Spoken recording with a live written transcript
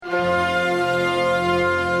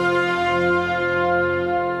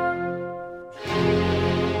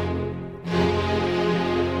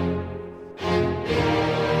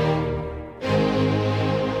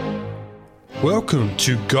Welcome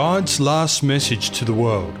to God's Last Message to the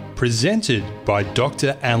World, presented by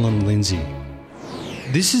Dr. Alan Lindsay.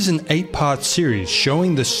 This is an 8-part series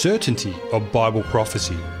showing the certainty of Bible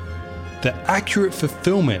prophecy. The accurate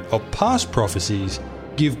fulfillment of past prophecies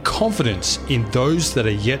give confidence in those that are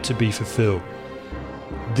yet to be fulfilled.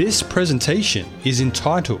 This presentation is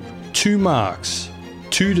entitled 2 Marks,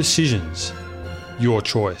 2 Decisions, Your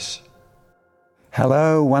Choice.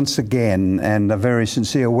 Hello once again, and a very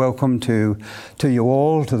sincere welcome to you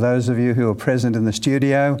all, to those of you who are present in the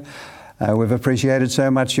studio. We've appreciated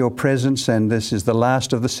so much your presence, and this is the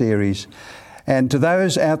last of the series. And to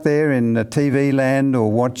those out there in TV land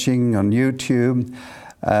or watching on YouTube,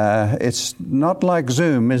 it's not like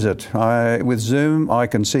Zoom, is it? With Zoom, I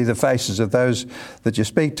can see the faces of those that you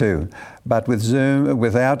speak to. But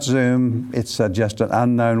without Zoom, it's just an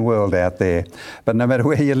unknown world out there. But no matter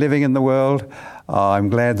where you're living in the world, I'm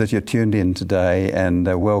glad that you're tuned in today, and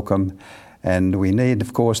welcome. And we need,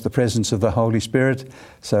 of course, the presence of the Holy Spirit.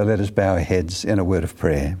 So let us bow our heads in a word of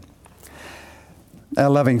prayer. Our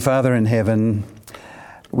loving Father in heaven,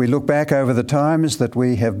 we look back over the times that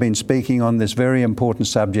we have been speaking on this very important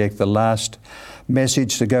subject, the last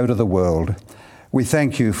message to go to the world. We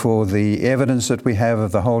thank you for the evidence that we have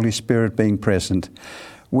of the Holy Spirit being present.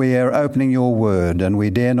 We are opening your word, and we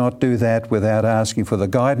dare not do that without asking for the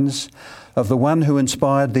guidance of the one who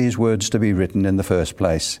inspired these words to be written in the first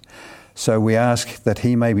place. So we ask that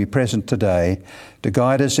he may be present today to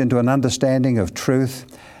guide us into an understanding of truth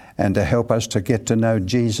and to help us to get to know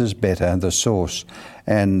Jesus better, the source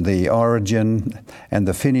and the origin and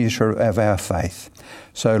the finisher of our faith.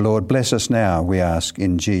 So, Lord, bless us now, we ask,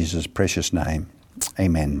 in Jesus' precious name.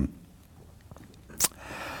 Amen.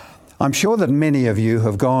 I'm sure that many of you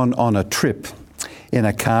have gone on a trip in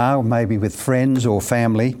a car, maybe with friends or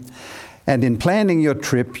family, and in planning your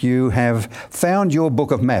trip, you have found your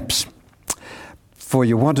book of maps. For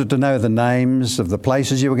you wanted to know the names of the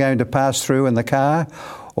places you were going to pass through in the car,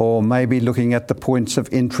 or maybe looking at the points of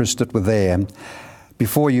interest that were there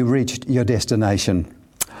before you reached your destination.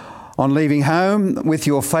 On leaving home with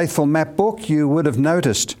your faithful map book, you would have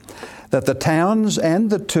noticed that the towns and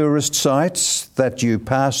the tourist sites that you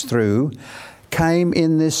passed through came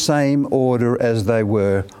in this same order as they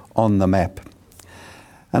were on the map.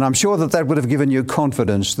 And I'm sure that would have given you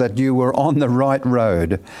confidence that you were on the right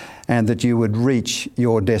road and that you would reach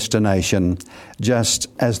your destination just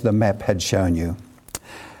as the map had shown you.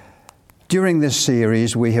 During this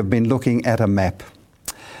series, we have been looking at a map.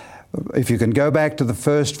 If you can go back to the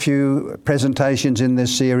first few presentations in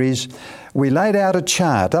this series, we laid out a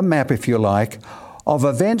chart, a map if you like, of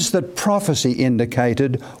events that prophecy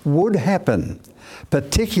indicated would happen,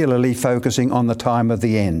 particularly focusing on the time of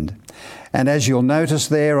the end. And as you'll notice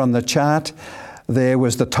there on the chart, there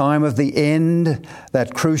was the time of the end,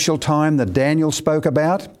 that crucial time that Daniel spoke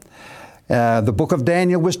about. The book of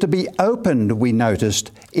Daniel was to be opened, we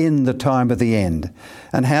noticed, in the time of the end.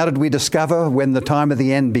 And how did we discover when the time of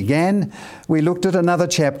the end began? We looked at another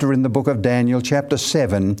chapter in the book of Daniel, chapter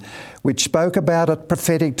 7, which spoke about a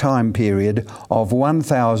prophetic time period of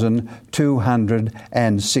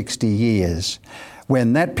 1,260 years.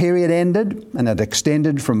 When that period ended, and it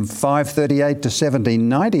extended from 538 to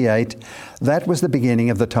 1798, that was the beginning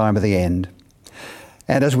of the time of the end.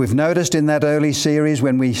 And as we've noticed in that early series,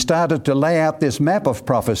 when we started to lay out this map of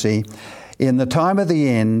prophecy, in the time of the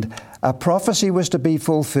end, a prophecy was to be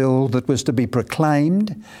fulfilled that was to be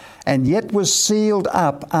proclaimed and yet was sealed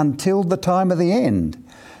up until the time of the end.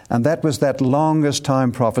 And that was that longest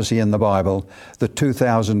time prophecy in the Bible, the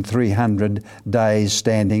 2,300 days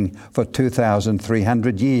standing for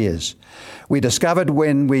 2,300 years. We discovered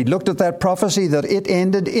when we looked at that prophecy that it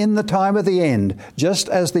ended in the time of the end, just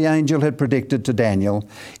as the angel had predicted to Daniel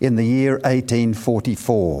in the year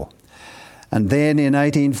 1844. And then in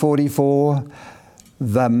 1844,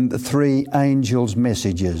 the 3 angels'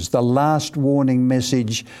 messages, the last warning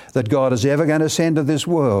message that God is ever going to send to this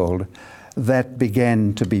world, that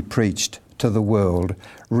began to be preached to the world,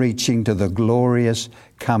 reaching to the glorious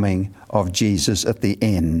coming of Jesus at the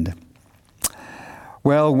end.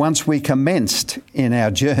 Well, once we commenced in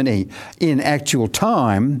our journey in actual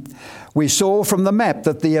time, we saw from the map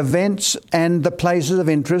that the events and the places of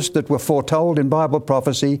interest that were foretold in Bible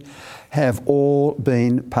prophecy have all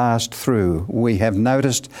been passed through. We have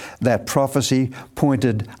noticed that prophecy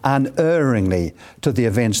pointed unerringly to the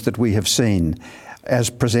events that we have seen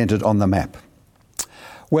as presented on the map.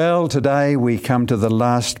 Well, today we come to the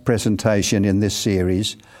last presentation in this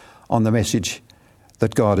series on the message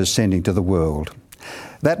that God is sending to the world.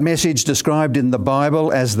 That message described in the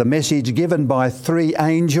Bible as the message given by 3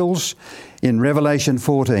 angels in Revelation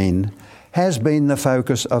 14 has been the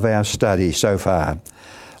focus of our study so far,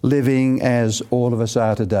 living as all of us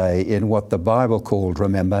are today in what the Bible called,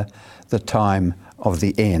 remember, the time of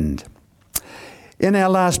the end. In our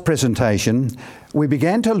last presentation, we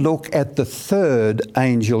began to look at the third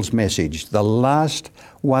angel's message, the last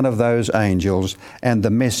one of those angels, and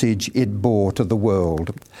the message it bore to the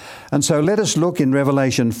world. And so let us look in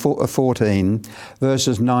Revelation 14,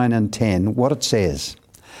 verses 9 and 10, what it says.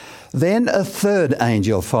 Then a third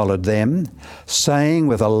angel followed them, saying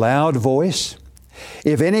with a loud voice,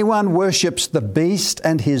 "If anyone worships the beast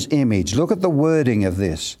and his image," look at the wording of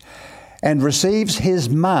this, "and receives his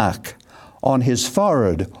mark on his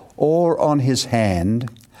forehead or on his hand,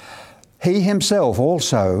 he himself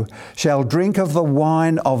also shall drink of the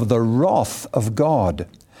wine of the wrath of God,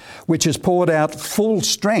 which is poured out full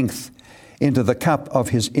strength into the cup of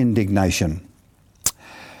his indignation."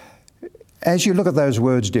 As you look at those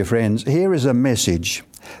words, dear friends, here is a message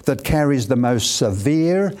that carries the most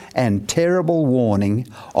severe and terrible warning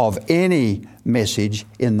of any message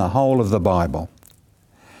in the whole of the Bible.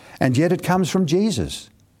 And yet it comes from Jesus.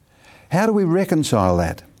 How do we reconcile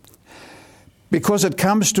that? Because it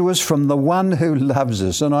comes to us from the one who loves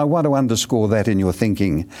us, and I want to underscore that in your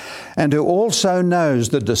thinking, and who also knows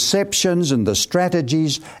the deceptions and the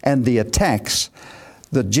strategies and the attacks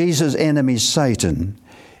that Jesus' enemy Satan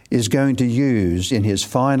is going to use in his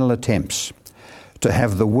final attempts to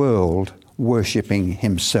have the world worshipping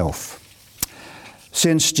himself.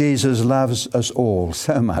 Since Jesus loves us all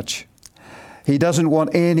so much, he doesn't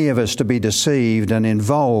want any of us to be deceived and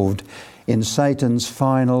involved in Satan's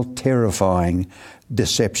final terrifying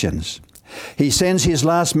deceptions. He sends his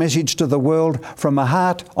last message to the world from a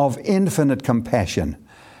heart of infinite compassion.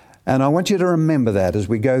 And I want you to remember that as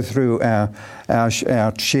we go through our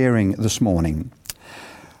sharing this morning.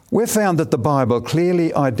 We've found that the Bible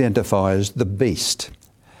clearly identifies the beast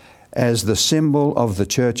as the symbol of the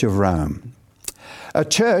Church of Rome. A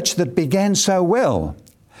church that began so well.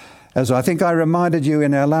 As I think I reminded you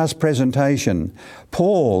in our last presentation,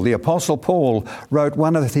 Paul, the Apostle Paul, wrote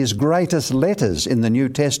one of his greatest letters in the New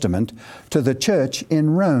Testament to the church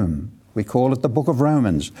in Rome. We call it the Book of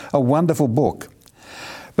Romans, a wonderful book.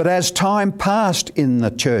 But as time passed in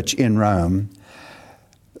the church in Rome,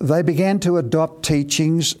 they began to adopt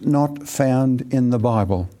teachings not found in the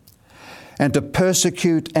Bible, and to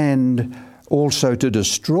persecute and also to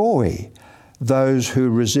destroy those who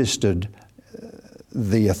resisted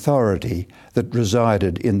the authority that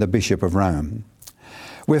resided in the Bishop of Rome.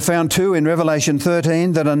 We're found too in Revelation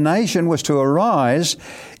 13 that a nation was to arise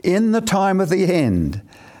in the time of the end,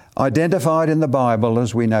 identified in the Bible,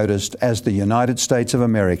 as we noticed, as the United States of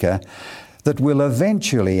America, that will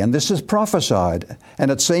eventually, and this is prophesied, and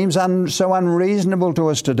it seems so unreasonable to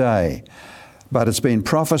us today, but it's been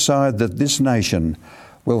prophesied that this nation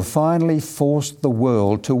will finally force the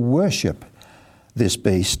world to worship this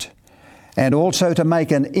beast, and also to make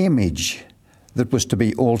an image that was to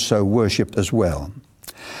be also worshipped as well.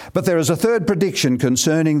 But there is a third prediction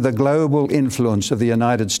concerning the global influence of the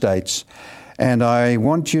United States, and I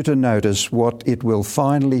want you to notice what it will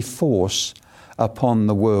finally force upon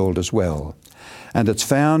the world as well. And it's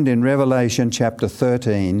found in Revelation chapter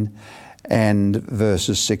 13 and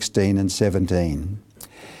verses 16 and 17.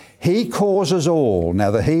 He causes all, now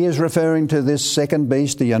the he is referring to this second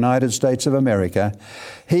beast, the United States of America.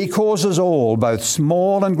 He causes all, both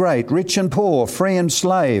small and great, rich and poor, free and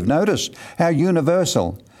slave. Notice how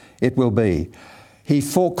universal it will be. He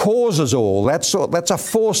causes all, that's a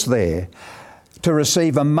force there, to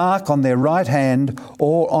receive a mark on their right hand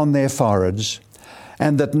or on their foreheads,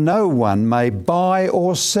 and that no one may buy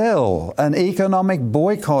or sell. An economic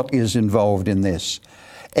boycott is involved in this,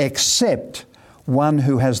 except one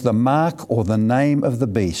who has the mark or the name of the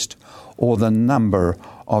beast or the number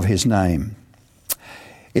of his name.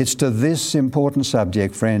 It's to this important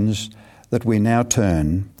subject, friends, that we now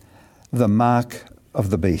turn, the mark of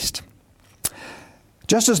the beast.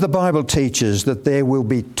 Just as the Bible teaches that there will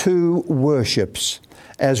be two worships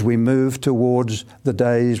as we move towards the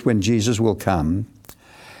days when Jesus will come,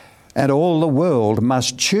 and all the world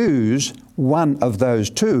must choose one of those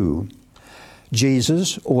two,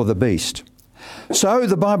 Jesus or the beast. So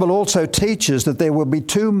the Bible also teaches that there will be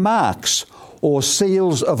two marks or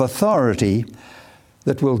seals of authority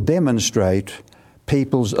that will demonstrate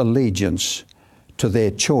people's allegiance to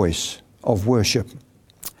their choice of worship.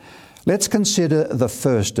 Let's consider the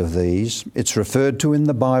first of these. It's referred to in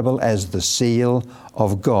the Bible as the seal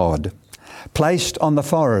of God, placed on the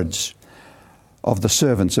foreheads of the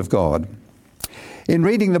servants of God. In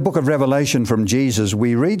reading the book of Revelation from Jesus,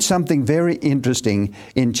 we read something very interesting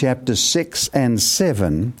in chapters 6 and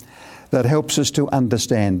 7 that helps us to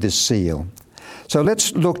understand this seal. So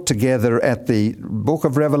let's look together at the book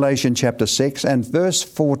of Revelation chapter 6 and verse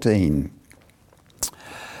 14.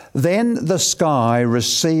 Then the sky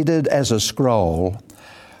receded as a scroll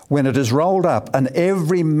when it is rolled up, and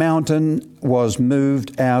every mountain was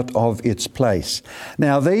moved out of its place.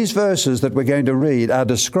 Now, these verses that we're going to read are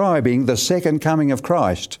describing the second coming of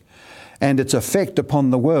Christ and its effect upon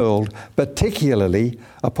the world, particularly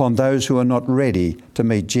upon those who are not ready to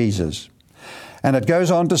meet Jesus. And it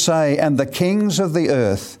goes on to say, and the kings of the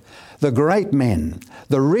earth, the great men,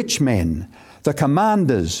 the rich men, the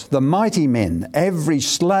commanders, the mighty men, every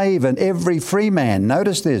slave and every free man,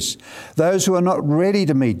 notice this, those who are not ready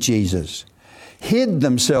to meet Jesus, hid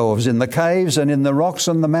themselves in the caves and in the rocks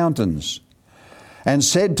and the mountains, and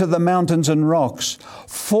said to the mountains and rocks,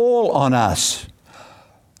 fall on us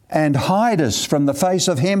and hide us from the face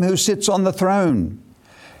of him who sits on the throne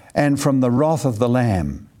and from the wrath of the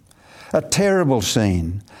Lamb. A terrible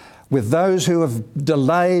scene with those who have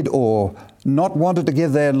delayed or not wanted to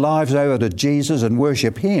give their lives over to Jesus and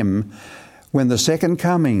worship him. When the second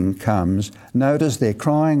coming comes, notice they're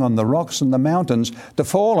crying on the rocks and the mountains to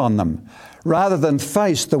fall on them, rather than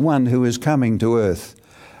face the one who is coming to earth,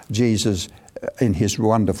 Jesus, in his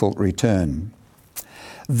wonderful return.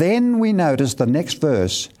 Then we notice the next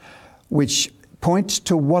verse, which points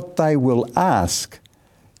to what they will ask.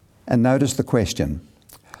 And notice the question.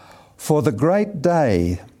 For the great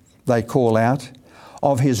day, they call out,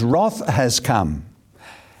 of his wrath has come,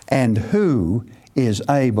 and who is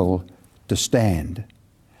able to stand?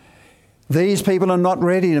 These people are not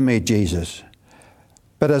ready to meet Jesus.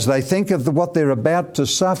 But as they think of what they're about to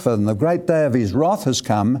suffer, and the great day of his wrath has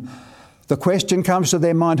come, the question comes to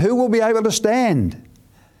their mind, who will be able to stand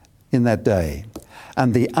in that day?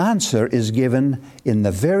 And the answer is given in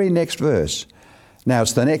the very next verse. Now,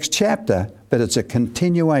 it's the next chapter, but it's a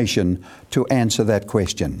continuation to answer that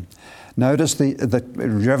question. Notice the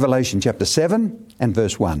Revelation chapter 7 and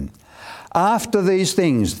verse 1. After these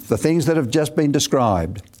things, the things that have just been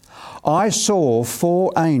described, I saw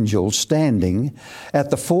 4 angels standing at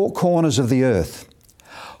the 4 corners of the earth,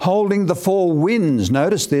 holding the 4 winds,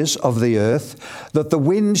 notice this, of the earth, that the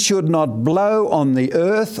wind should not blow on the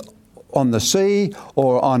earth, on the sea,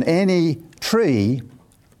 or on any tree.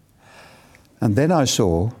 And then I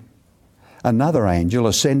saw another angel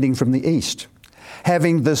ascending from the east,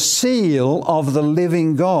 having the seal of the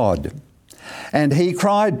living God. And he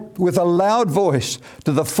cried with a loud voice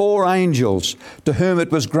to the 4 angels to whom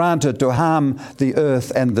it was granted to harm the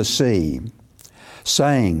earth and the sea,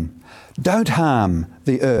 saying, don't harm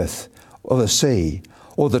the earth or the sea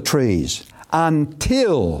or the trees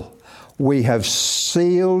until we have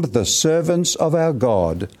sealed the servants of our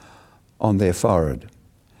God on their forehead.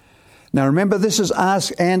 Now remember, this is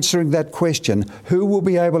us answering that question, who will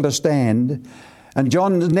be able to stand? And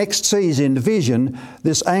John next sees in vision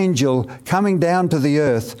this angel coming down to the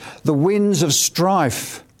earth, the winds of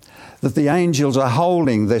strife that the angels are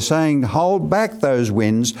holding. They're saying, hold back those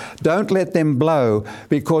winds, don't let them blow,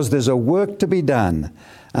 because there's a work to be done.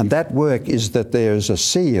 And that work is that there's a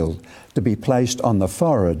seal to be placed on the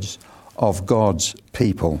foreheads of God's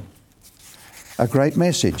people. A great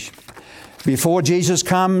message. Before Jesus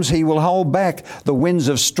comes, he will hold back the winds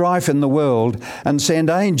of strife in the world and send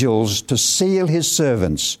angels to seal his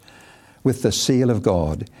servants with the seal of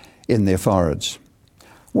God in their foreheads.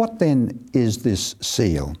 What then is this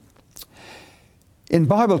seal? In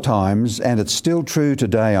Bible times, and it's still true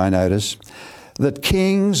today, I notice, that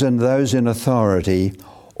kings and those in authority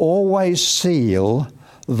always seal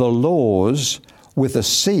the laws with a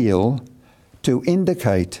seal to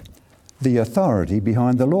indicate the authority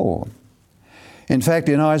behind the law. In fact,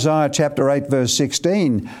 in Isaiah chapter 8, verse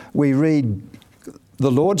 16, we read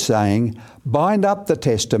the Lord saying, bind up the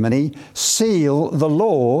testimony, seal the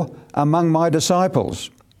law among my disciples.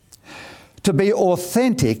 To be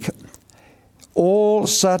authentic, all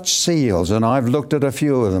such seals, and I've looked at a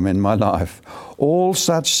few of them in my life, all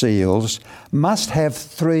such seals must have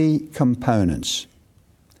 3 components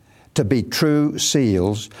to be true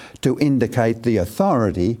seals to indicate the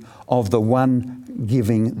authority of the one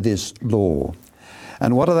giving this law.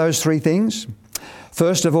 And what are those 3 things?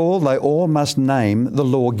 First of all, they all must name the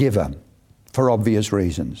lawgiver for obvious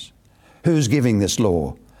reasons. Who's giving this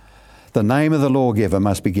law? The name of the lawgiver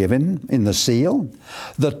must be given in the seal.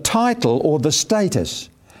 The title or the status.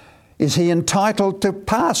 Is he entitled to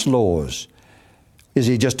pass laws? Is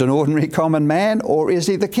he just an ordinary common man, or is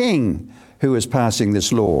he the king who is passing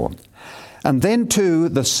this law? And then 2,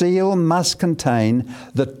 the seal must contain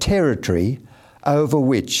the territory over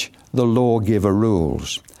which the lawgiver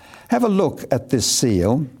rules. Have a look at this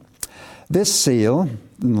seal. This seal,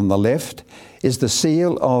 on the left, is the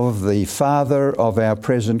seal of the father of our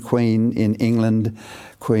present Queen in England,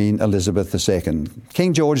 Queen Elizabeth II,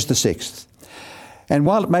 King George VI. And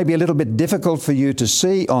while it may be a little bit difficult for you to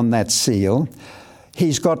see on that seal,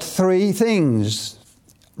 he's got three things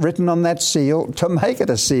written on that seal to make it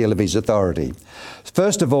a seal of his authority.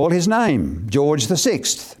 First of all, his name, George VI.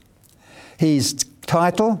 His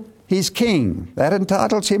title, he's king. That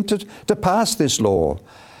entitles him to pass this law.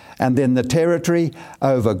 And then the territory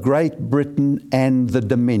over Great Britain and the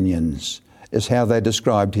dominions is how they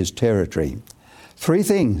described his territory. Three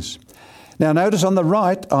things. Now notice on the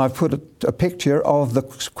right I've put a picture of the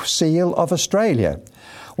seal of Australia.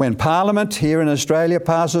 When Parliament here in Australia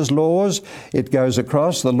passes laws, it goes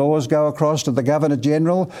across, the laws go across to the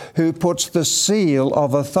Governor-General, who puts the seal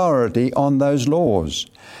of authority on those laws.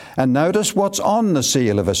 And notice what's on the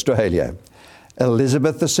seal of Australia.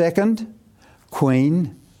 Elizabeth II,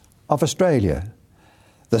 Queen of Australia.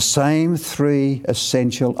 The same three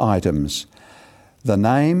essential items. The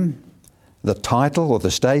name, the title or the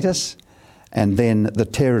status, and then the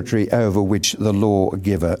territory over which the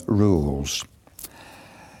lawgiver rules.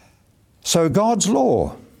 So God's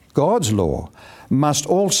law must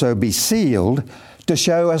also be sealed to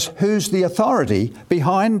show us who's the authority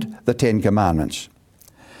behind the Ten Commandments.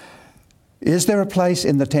 Is there a place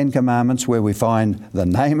in the Ten Commandments where we find the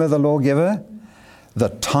name of the lawgiver, the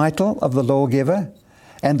title of the lawgiver,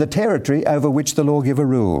 and the territory over which the lawgiver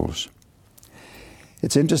rules?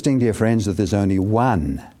 It's interesting, dear friends, that there's only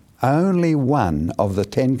one of the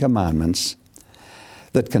Ten Commandments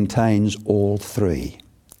that contains all three.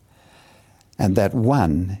 And that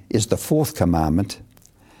one is the fourth commandment.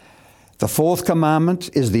 The fourth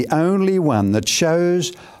commandment is the only one that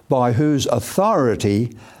shows by whose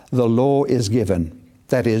authority the law is given.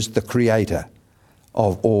 That is, the Creator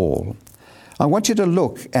of all. I want you to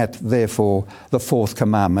look at, therefore, the fourth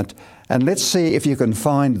commandment, and let's see if you can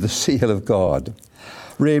find the seal of God.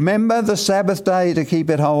 Remember the Sabbath day to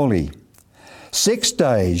keep it holy. 6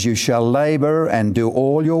 days you shall labour and do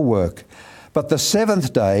all your work, but the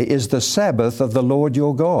seventh day is the Sabbath of the Lord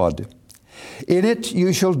your God. In it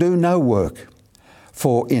you shall do no work,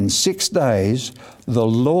 for in 6 days the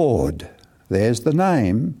Lord, there's the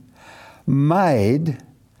name, made,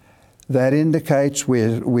 that indicates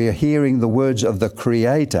we're hearing the words of the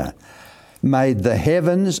Creator, made the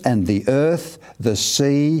heavens and the earth, the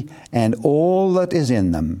sea, and all that is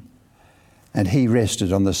in them. And he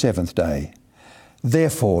rested on the seventh day.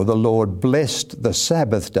 Therefore the Lord blessed the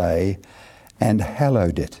Sabbath day and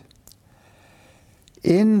hallowed it.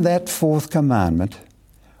 In that fourth commandment,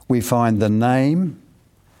 we find the name,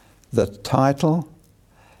 the title,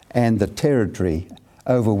 and the territory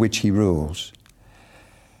over which he rules.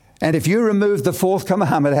 And if you remove the fourth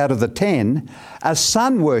commandment out of the 10, a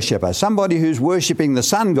sun worshipper, somebody who's worshipping the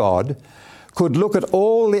sun god, could look at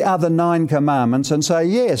all the other 9 commandments and say,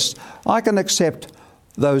 yes, I can accept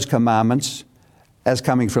those commandments as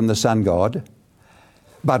coming from the sun god.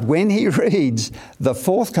 But when he reads the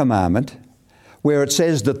fourth commandment, where it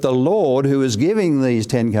says that the Lord who is giving these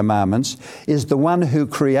 10 commandments is the one who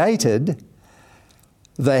created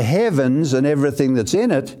the heavens and everything that's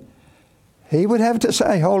in it, he would have to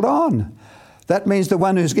say, hold on. That means the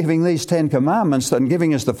one who's giving these 10 commandments and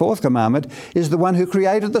giving us the fourth commandment is the one who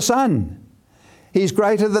created the sun. He's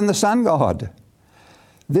greater than the sun god.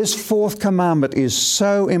 This fourth commandment is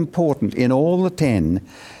so important in all the 10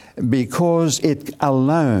 because it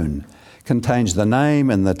alone contains the name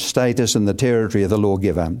and the status and the territory of the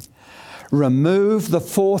lawgiver. Remove the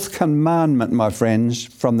fourth commandment, my friends,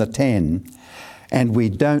 from the 10, and we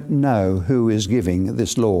don't know who is giving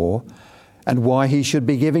this law and why he should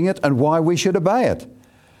be giving it and why we should obey it.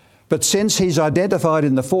 But since he's identified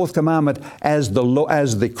in the fourth commandment as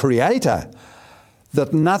the Creator,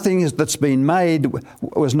 that nothing that's been made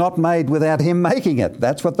was not made without him making it.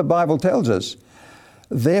 That's what the Bible tells us.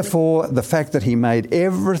 Therefore, the fact that he made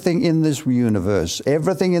everything in this universe,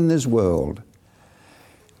 everything in this world,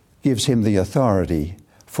 gives him the authority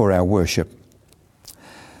for our worship.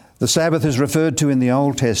 The Sabbath is referred to in the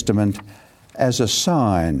Old Testament as a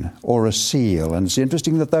sign or a seal. And it's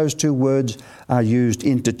interesting that those two words are used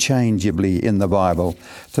interchangeably in the Bible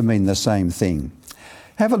to mean the same thing.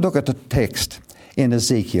 Have a look at the text in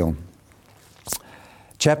Ezekiel,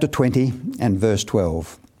 chapter 20 and verse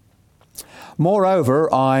 12.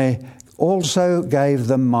 Moreover, I also gave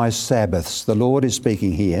them my Sabbaths. The Lord is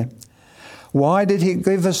speaking here. Why did he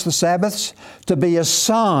give us the Sabbaths? To be a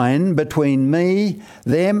sign between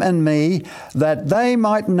them and me, that they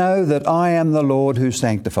might know that I am the Lord who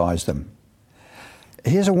sanctifies them.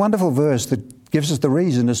 Here's a wonderful verse that gives us the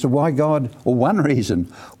reason as to why God, or one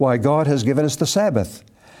reason why God has given us the Sabbath.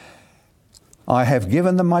 I have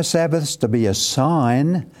given them my Sabbaths to be a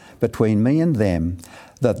sign between me and them,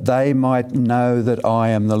 that they might know that I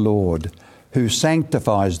am the Lord, who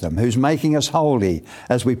sanctifies them, who's making us holy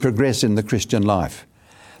as we progress in the Christian life.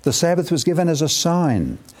 The Sabbath was given as a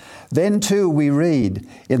sign. Then too we read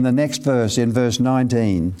in the next verse, in verse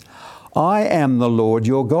 19, I am the Lord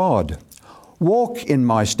your God. Walk in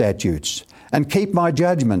my statutes and keep my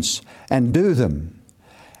judgments and do them,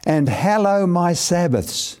 and hallow my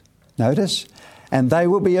Sabbaths. Notice, and they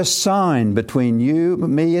will be a sign between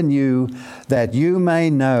me and you, that you may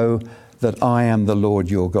know that I am the Lord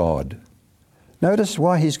your God. Notice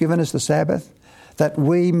why he's given us the Sabbath, that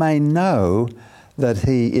we may know that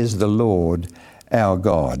he is the Lord our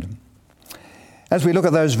God. As we look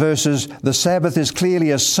at those verses, the Sabbath is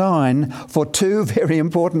clearly a sign for two very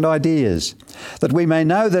important ideas. That we may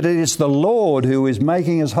know that it is the Lord who is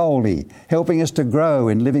making us holy, helping us to grow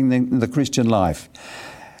in living the Christian life.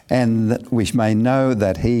 And that we may know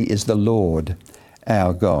that he is the Lord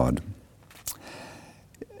our God.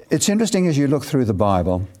 It's interesting as you look through the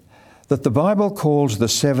Bible, that the Bible calls the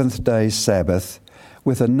seventh-day Sabbath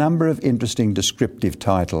with a number of interesting descriptive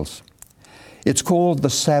titles. It's called the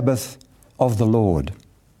Sabbath of the Lord.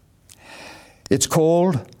 It's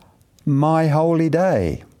called My Holy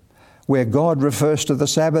Day, where God refers to the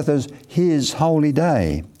Sabbath as his holy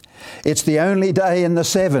day. It's the only day in the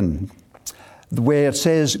seven where it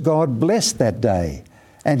says God blessed that day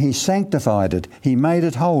and he sanctified it, he made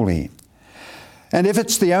it holy. And if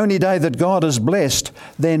it's the only day that God has blessed,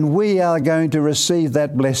 then we are going to receive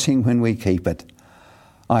that blessing when we keep it.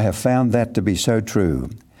 I have found that to be so true,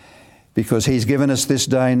 because he's given us this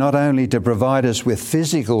day not only to provide us with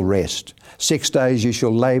physical rest. 6 days you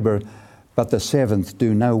shall labour, but the seventh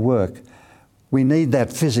do no work. We need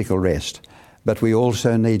that physical rest, but we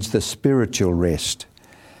also need the spiritual rest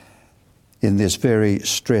in this very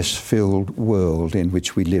stress-filled world in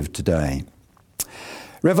which we live today.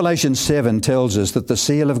 Revelation 7 tells us that the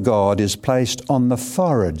seal of God is placed on the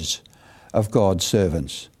foreheads of God's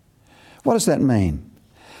servants. What does that mean?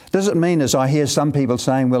 Does it mean, as I hear some people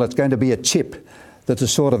saying, well, it's going to be a chip that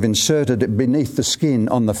is sort of inserted beneath the skin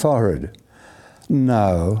on the forehead?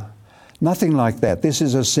 No, nothing like that. This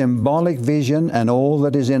is a symbolic vision, and all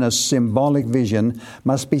that is in a symbolic vision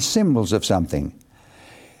must be symbols of something.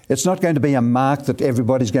 It's not going to be a mark that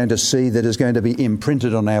everybody's going to see that is going to be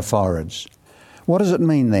imprinted on our foreheads. What does it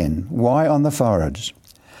mean then? Why on the foreheads?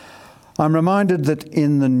 I'm reminded that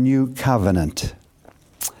in the new covenant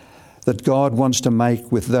that God wants to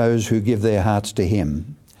make with those who give their hearts to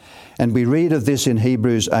him. And we read of this in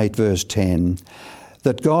Hebrews 8 verse 10,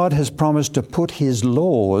 that God has promised to put his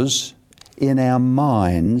laws in our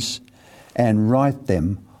minds and write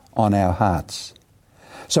them on our hearts.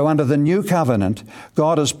 So under the new covenant,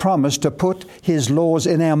 God has promised to put his laws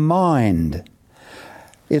in our mind.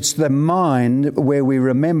 It's the mind where we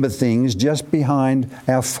remember things just behind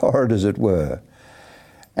our forehead, as it were.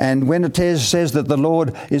 And when it says that the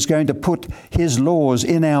Lord is going to put his laws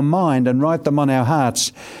in our mind and write them on our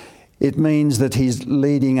hearts, it means that he's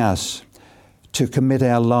leading us to commit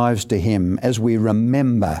our lives to him as we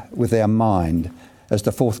remember with our mind, as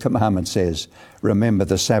the fourth commandment says, remember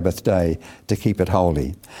the Sabbath day to keep it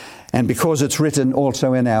holy. And because it's written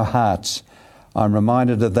also in our hearts, I'm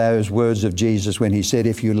reminded of those words of Jesus when he said,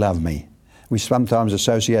 if you love me. We sometimes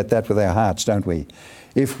associate that with our hearts, don't we?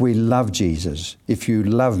 If we love Jesus, if you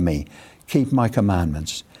love me, keep my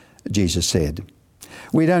commandments, Jesus said.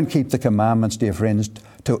 We don't keep the commandments, dear friends,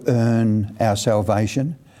 to earn our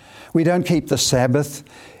salvation. We don't keep the Sabbath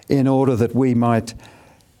in order that we might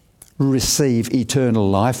receive eternal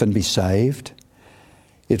life and be saved.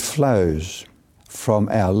 It flows from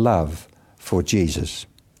our love for Jesus.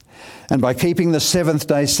 And by keeping the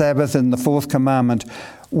seventh-day Sabbath and the fourth commandment,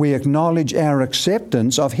 we acknowledge our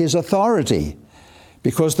acceptance of his authority,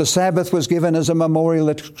 because the Sabbath was given as a memorial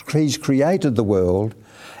that he's created the world,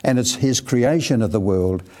 and it's his creation of the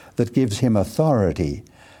world that gives him authority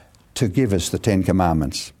to give us the Ten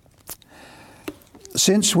Commandments.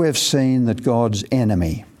 Since we've seen that God's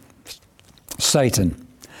enemy, Satan,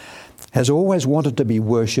 has always wanted to be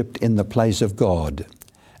worshipped in the place of God,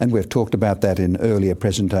 and we've talked about that in earlier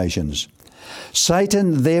presentations,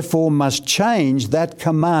 Satan therefore must change that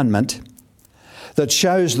commandment that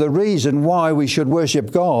shows the reason why we should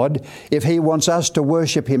worship God if he wants us to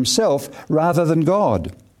worship himself rather than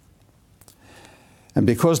God. And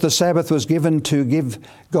because the Sabbath was given to give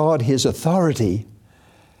God his authority,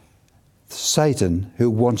 Satan, who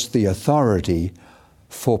wants the authority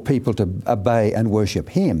for people to obey and worship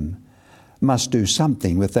him, must do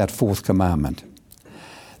something with that fourth commandment.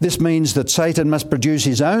 This means that Satan must produce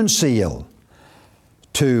his own seal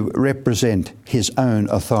to represent his own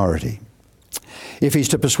authority. If he's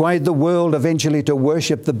to persuade the world eventually to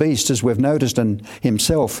worship the beast, as we've noticed in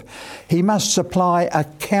himself, he must supply a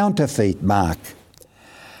counterfeit mark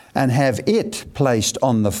and have it placed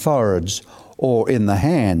on the foreheads or in the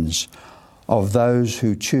hands of those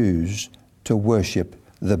who choose to worship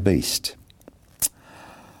the beast.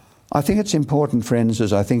 I think it's important, friends,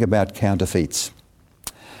 as I think about counterfeits,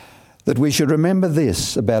 that we should remember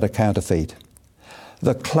this about a counterfeit.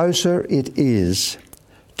 The closer it is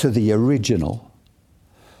to the original,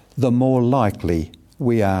 the more likely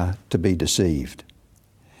we are to be deceived.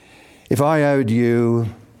 If I owed you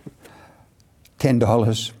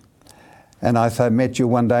 $10 and I met you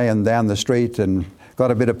one day and down the street and got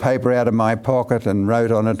a bit of paper out of my pocket and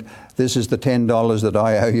wrote on it, "This is the $10 that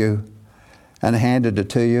I owe you," and handed it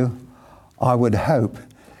to you, I would hope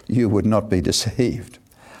you would not be deceived.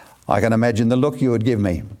 I can imagine the look you would give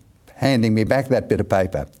me, handing me back that bit of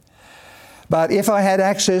paper. But if I had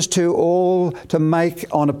access to make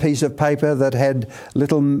on a piece of paper that had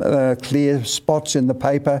little clear spots in the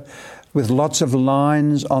paper with lots of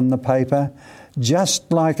lines on the paper,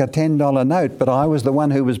 just like a $10 note, but I was the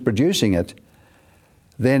one who was producing it,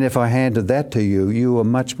 then if I handed that to you, you were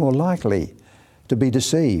much more likely to be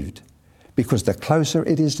deceived, because the closer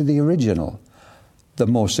it is to the original, the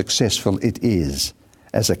more successful it is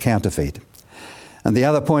as a counterfeit. And the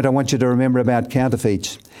other point I want you to remember about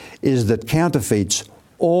counterfeits is that counterfeits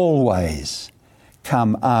always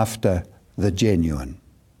come after the genuine.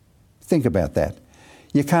 Think about that.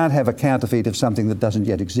 You can't have a counterfeit of something that doesn't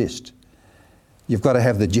yet exist. You've got to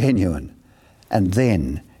have the genuine, and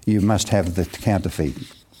then you must have the counterfeit.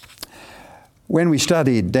 When we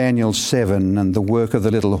studied Daniel 7 and the work of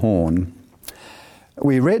the little horn,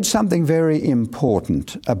 we read something very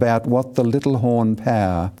important about what the little horn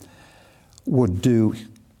power would do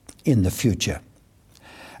in the future.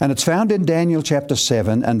 And it's found in Daniel chapter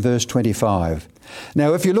 7 and verse 25.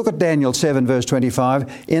 Now, if you look at Daniel 7 verse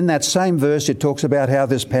 25, in that same verse it talks about how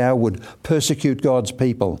this power would persecute God's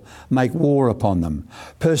people, make war upon them,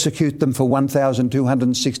 persecute them for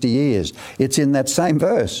 1,260 years. It's in that same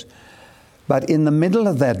verse. But in the middle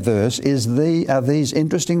of that verse are these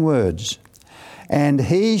interesting words. And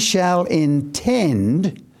he shall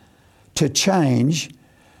intend to change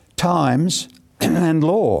times and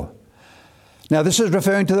law. Now, this is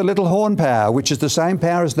referring to the little horn power, which is the same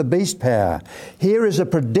power as the beast power. Here is a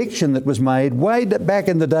prediction that was made way back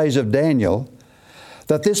in the days of Daniel,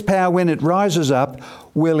 that this power, when it rises up,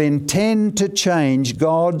 will intend to change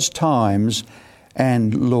God's times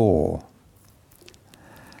and law.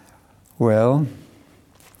 Well,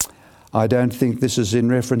 I don't think this is in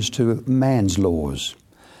reference to man's laws.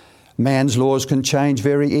 Man's laws can change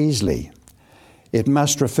very easily. It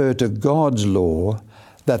must refer to God's law,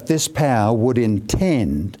 that this power would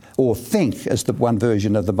intend or think, as the one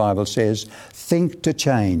version of the Bible says, think to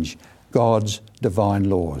change God's divine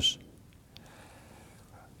laws.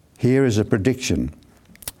 Here is a prediction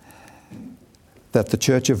that the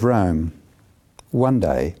Church of Rome one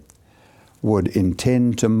day would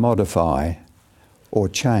intend to modify or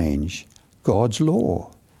change God's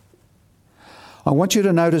law. I want you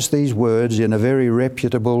to notice these words in a very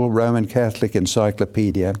reputable Roman Catholic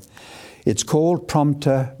encyclopedia. It's called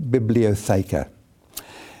Prompta Bibliotheca.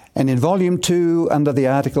 And in volume 2, under the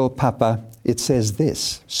article Papa, it says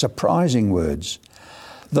this, surprising words.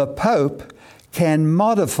 The Pope can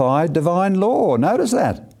modify divine law. Notice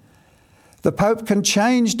that. The Pope can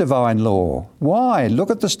change divine law. Why?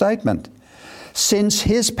 Look at the statement. Since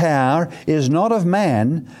his power is not of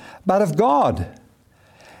man, but of God,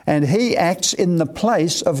 and he acts in the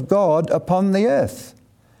place of God upon the earth.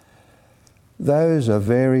 Those are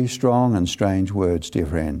very strong and strange words, dear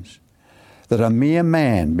friends, that a mere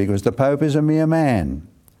man, because the Pope is a mere man,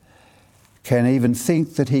 can even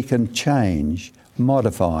think that he can change,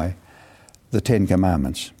 modify the Ten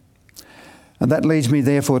Commandments. And that leads me,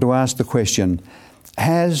 therefore, to ask the question,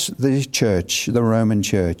 has the Church, the Roman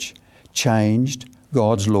Church, changed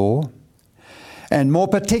God's law? And more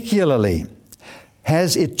particularly,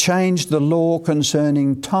 has it changed the law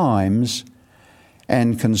concerning times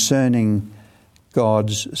and concerning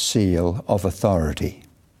God's seal of authority?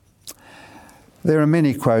 There are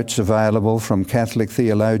many quotes available from Catholic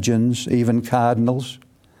theologians, even cardinals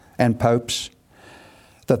and popes,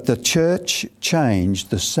 that the Church changed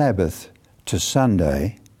the Sabbath to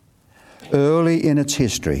Sunday early in its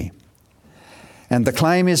history. And the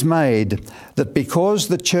claim is made that because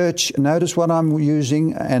the Church, notice what I'm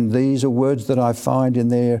using, and these are words that I find in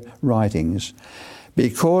their writings,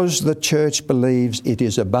 because the Church believes it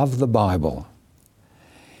is above the Bible,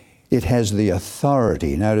 it has the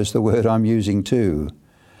authority, notice the word I'm using too,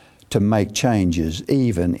 to make changes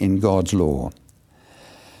even in God's law.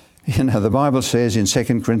 You know, the Bible says in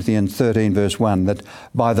 2 Corinthians 13 verse 1 that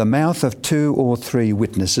by the mouth of 2 or 3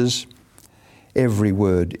 witnesses, every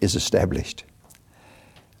word is established.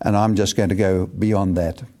 And I'm just going to go beyond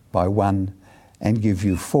that by 1 and give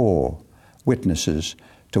you 4 witnesses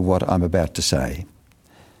to what I'm about to say.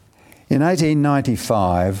 In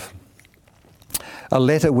 1895, a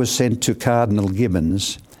letter was sent to Cardinal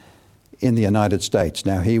Gibbons in the United States.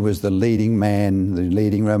 Now, he was the leading man, the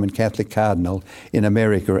leading Roman Catholic cardinal in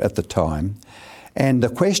America at the time. And the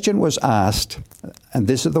question was asked, and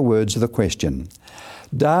these are the words of the question: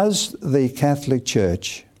 does the Catholic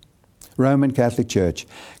Church, Roman Catholic Church,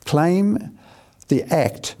 claim the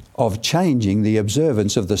act of changing the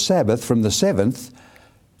observance of the Sabbath from the 7th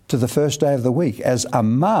to the first day of the week as a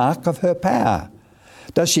mark of her power?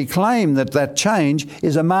 Does she claim that that change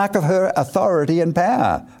is a mark of her authority and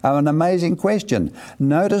power? Oh, an amazing question.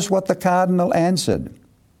 Notice what the cardinal answered.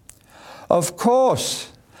 Of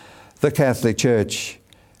course, the Catholic Church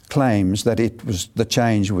claims that the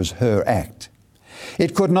change was her act.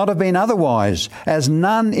 It could not have been otherwise, as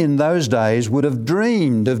none in those days would have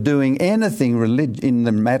dreamed of doing anything in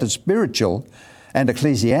the matter spiritual and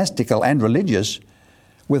ecclesiastical and religious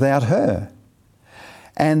without her.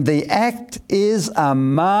 And the act is a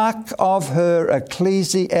mark of her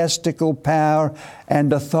ecclesiastical power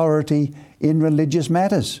and authority in religious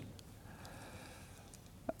matters.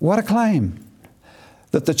 What a claim!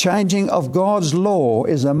 That the changing of God's law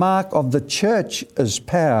is a mark of the church's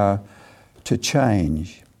power to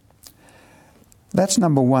change. That's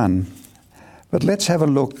number 1. But let's have a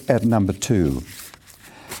look at number 2.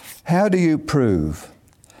 How do you prove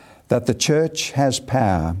that the church has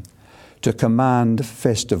power to command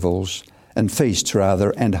festivals and feasts,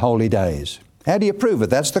 and holy days? How do you prove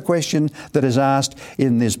it? That's the question that is asked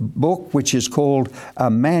in this book, which is called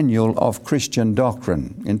A Manual of Christian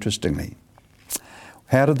Doctrine, interestingly.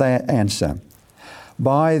 How did they answer?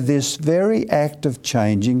 By this very act of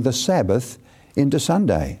changing the Sabbath into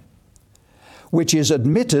Sunday, which is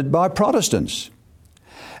admitted by Protestants.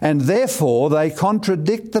 And therefore they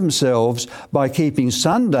contradict themselves by keeping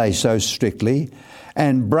Sunday so strictly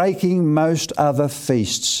and breaking most other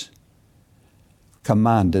feasts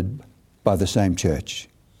commanded by the same church.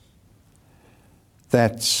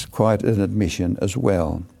 That's quite an admission as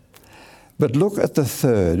well. But look at the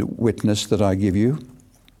third witness that I give you.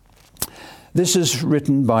 This is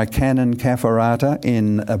written by Canon Caffarata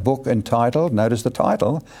in a book entitled, notice the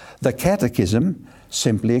title, The Catechism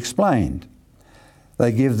Simply Explained.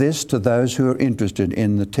 They give this to those who are interested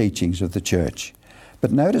in the teachings of the church.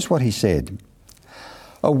 But notice what he said.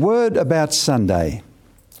 A word about Sunday.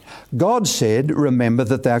 God said, remember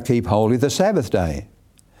that thou keep holy the Sabbath day.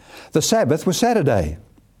 The Sabbath was Saturday,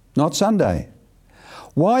 not Sunday.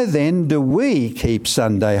 Why then do we keep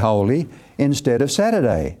Sunday holy instead of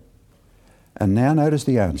Saturday? And now notice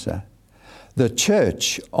the answer. The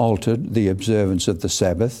church altered the observance of the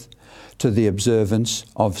Sabbath to the observance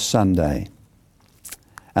of Sunday.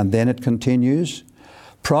 And then it continues,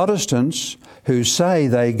 Protestants who say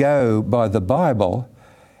they go by the Bible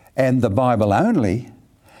and the Bible only,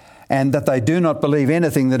 and that they do not believe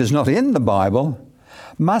anything that is not in the Bible,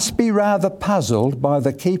 must be rather puzzled by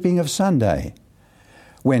the keeping of Sunday,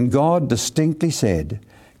 when God distinctly said,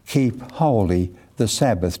 keep holy the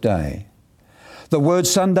Sabbath day. The word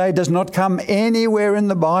Sunday does not come anywhere in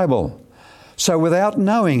the Bible. So without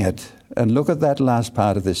knowing it, and look at that last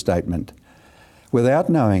part of this statement, without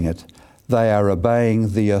knowing it, they are obeying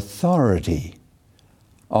the authority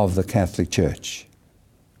of the Catholic Church.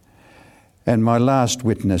 And my last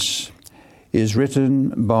witness is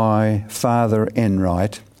written by Father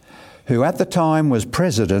Enright, who at the time was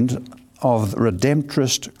president of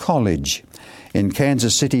Redemptorist College in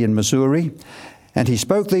Kansas City in Missouri, and he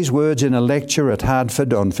spoke these words in a lecture at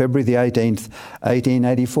Hartford on February the 18th,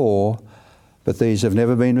 1884, but these have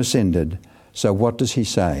never been rescinded. So what does he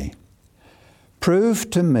say? Prove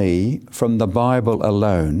to me from the Bible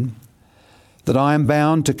alone that I am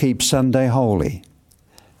bound to keep Sunday holy.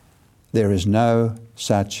 There is no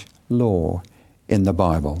such law in the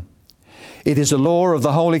Bible. It is a law of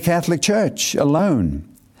the Holy Catholic Church alone.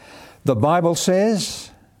 The Bible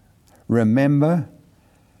says, remember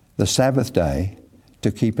the Sabbath day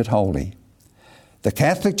to keep it holy. The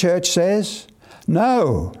Catholic Church says,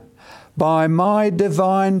 no, by my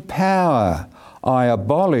divine power I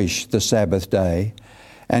abolish the Sabbath day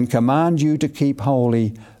and command you to keep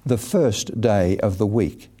holy the first day of the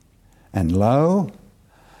week. And lo,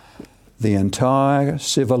 the entire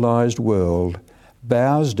civilized world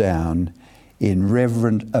bows down in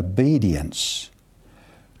reverent obedience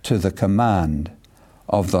to the command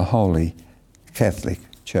of the Holy Catholic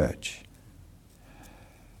Church.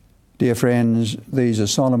 Dear friends, these are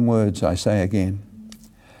solemn words, I say again.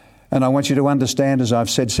 And I want you to understand, as I've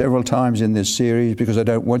said several times in this series, because I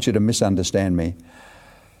don't want you to misunderstand me,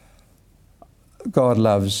 God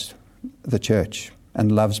loves the church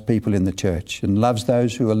and loves people in the church and loves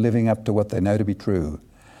those who are living up to what they know to be true.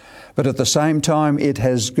 But at the same time,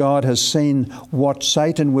 God has seen what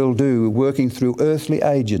Satan will do, working through earthly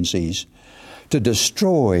agencies, to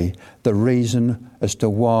destroy the reason as to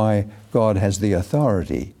why God has the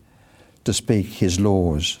authority to speak his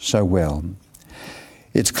laws so well.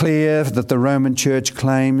 It's clear that the Roman Church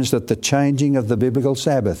claims that the changing of the biblical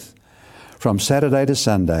Sabbath from Saturday to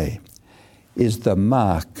Sunday is the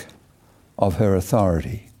mark of her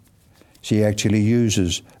authority. She actually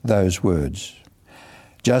uses those words.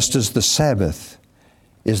 Just as the Sabbath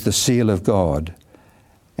is the seal of God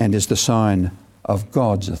and is the sign of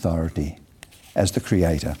God's authority as the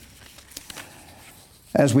Creator.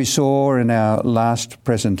 As we saw in our last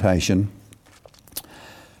presentation,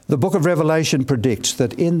 the book of Revelation predicts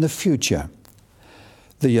that in the future,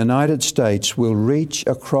 the United States will reach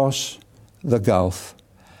across the gulf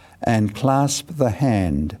and clasp the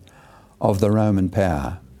hand of the Roman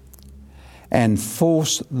power and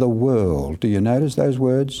force the world. Do you notice those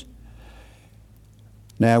words?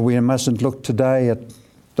 Now, we mustn't look today at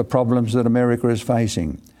the problems that America is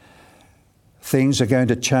facing. Things are going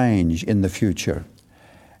to change in the future,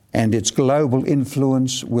 and its global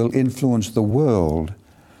influence will influence the world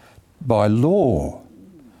by law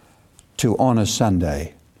to honour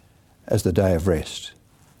Sunday as the day of rest.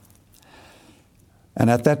 And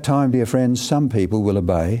at that time, dear friends, some people will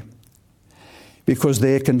obey because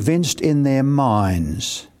they're convinced in their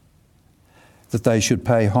minds that they should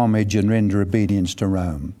pay homage and render obedience to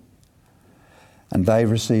Rome. And they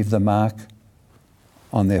receive the mark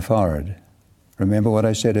on their forehead. Remember what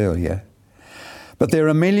I said earlier? But there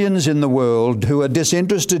are millions in the world who are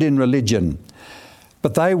disinterested in religion,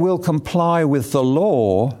 but they will comply with the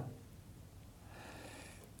law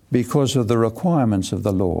because of the requirements of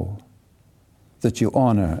the law, that you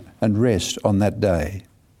honour and rest on that day.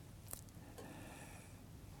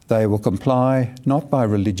 They will comply not by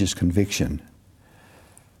religious conviction,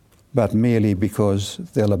 but merely because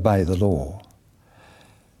they'll obey the law.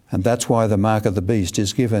 And that's why the mark of the beast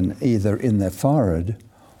is given either in the forehead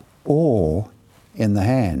or in the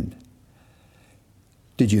hand.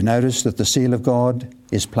 Did you notice that the seal of God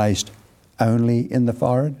is placed only in the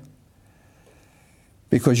forehead?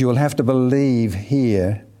 Because you will have to believe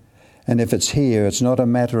here, and if it's here, it's not a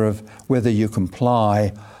matter of whether you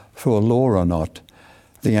comply for a law or not.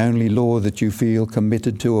 The only law that you feel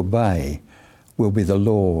committed to obey will be the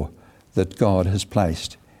law that God has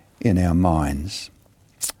placed in our minds.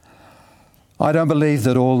 I don't believe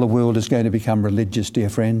that all the world is going to become religious, dear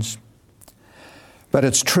friends. But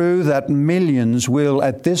it's true that millions will,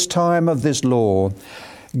 at this time of this law,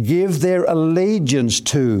 give their allegiance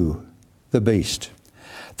to the beast.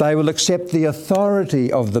 They will accept the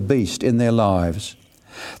authority of the beast in their lives.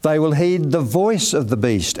 They will heed the voice of the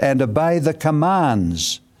beast and obey the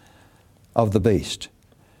commands of the beast.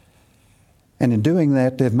 And in doing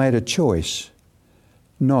that, they've made a choice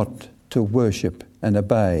not to worship and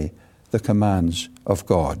obey the commands of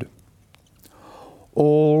God.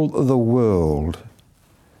 All the world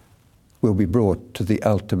will be brought to the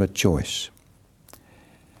ultimate choice.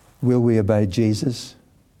 Will we obey Jesus?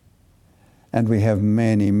 And we have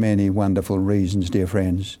many, many wonderful reasons, dear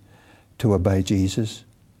friends, to obey Jesus.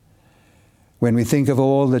 When we think of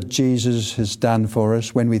all that Jesus has done for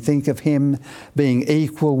us, when we think of him being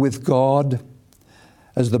equal with God,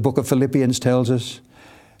 as the book of Philippians tells us,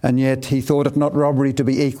 and yet he thought it not robbery to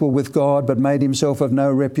be equal with God, but made himself of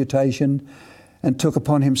no reputation, and took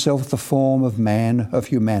upon himself the form of man, of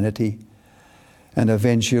humanity. And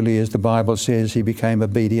eventually, as the Bible says, he became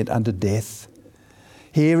obedient unto death.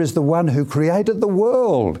 Here is the one who created the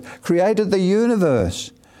world, created the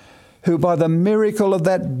universe, who by the miracle of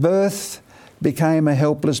that birth became a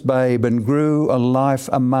helpless babe and grew a life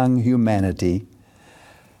among humanity,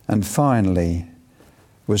 and finally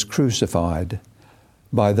was crucified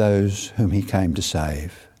by those whom he came to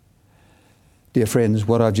save. Dear friends,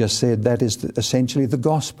 what I've just said, that is essentially the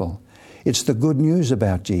gospel. It's the good news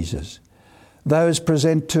about Jesus. Those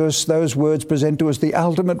words present to us the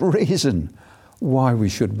ultimate reason why we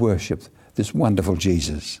should worship this wonderful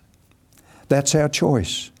Jesus. That's our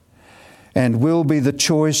choice, and will be the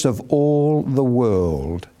choice of all the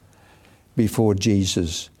world before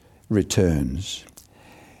Jesus returns.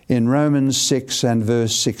 In Romans 6 and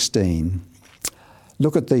verse 16,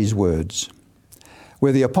 look at these words.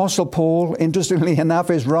 where the Apostle Paul, interestingly enough,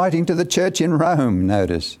 is writing to the church in Rome,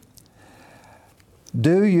 notice.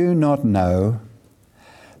 Do you not know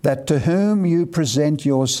that to whom you present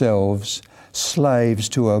yourselves slaves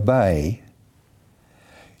to obey,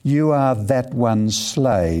 you are that one's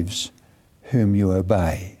slaves whom you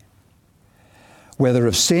obey, whether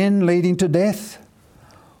of sin leading to death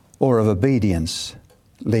or of obedience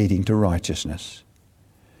leading to righteousness?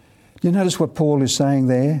 Do you notice what Paul is saying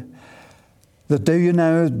there? That do you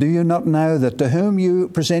not know that to whom you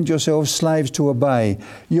present yourselves slaves to obey,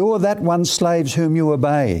 you're that one's slaves whom you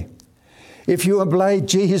obey. If you obey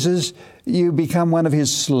Jesus, you become one of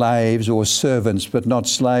his slaves or servants, but not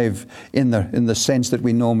slave in the sense that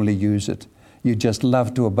we normally use it. You just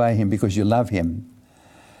love to obey him because you love him.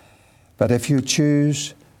 But if you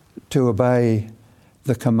choose to obey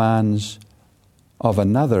the commands of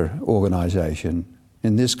another organisation,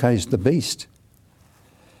 in this case the beast,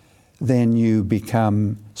 then you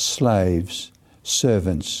become slaves,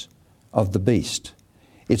 servants of the beast.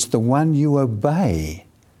 It's the one you obey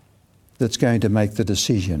that's going to make the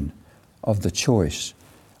decision of the choice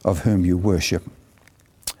of whom you worship.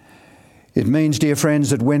 It means, dear friends,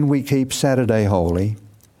 that when we keep Saturday holy,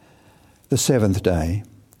 the seventh day,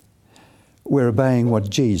 we're obeying what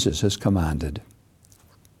Jesus has commanded.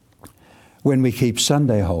 When we keep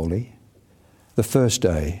Sunday holy, the first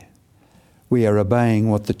day, we are obeying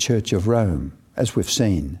what the Church of Rome, as we've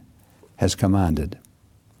seen, has commanded.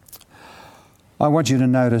 I want you to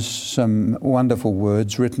notice some wonderful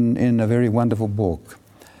words written in a very wonderful book.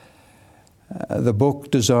 The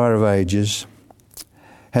book Desire of Ages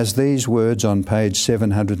has these words on page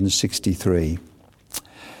 763.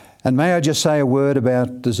 And may I just say a word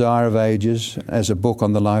about Desire of Ages as a book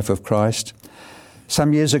on the life of Christ?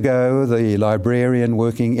 Some years ago, the librarian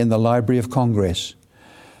working in the Library of Congress,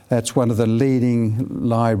 that's one of the leading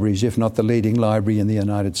libraries, if not the leading library in the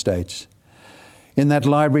United States. In that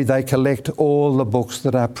library, they collect all the books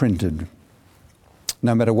that are printed,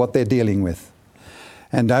 no matter what they're dealing with.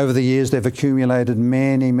 And over the years, they've accumulated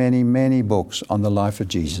many, many, many books on the life of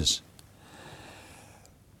Jesus.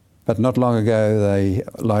 But not long ago, the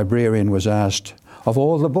librarian was asked, of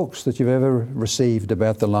all the books that you've ever received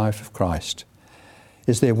about the life of Christ,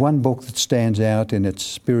 is there one book that stands out in its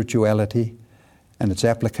spirituality and its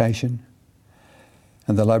application?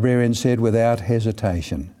 And the librarian said, without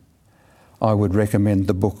hesitation, I would recommend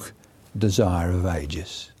the book Desire of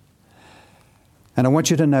Ages. And I want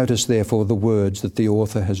you to notice, therefore, the words that the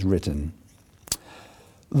author has written.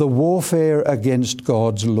 The warfare against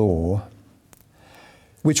God's law,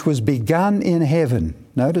 which was begun in heaven.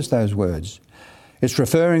 Notice those words. It's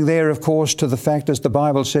referring there, of course, to the fact, as the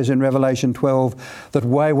Bible says in Revelation 12, that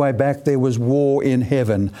way back there was war in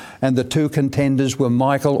heaven, and the two contenders were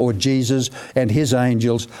Michael, or Jesus, and his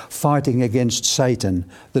angels fighting against Satan,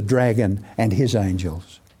 the dragon, and his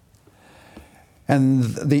angels. And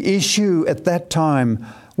the issue at that time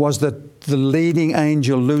was that the leading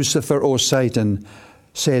angel, Lucifer or Satan,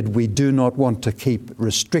 said, we do not want to keep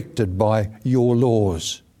restricted by your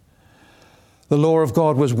laws. The law of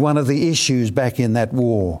God was one of the issues back in that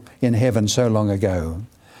war in heaven so long ago.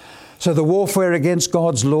 So the warfare against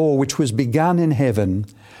God's law, which was begun in heaven,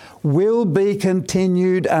 will be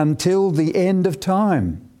continued until the end of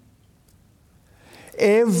time.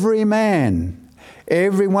 Every man,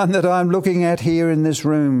 everyone that I'm looking at here in this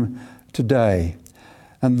room today,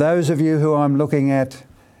 and those of you who I'm looking at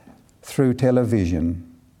through television,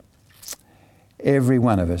 every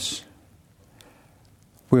one of us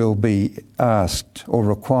will be asked or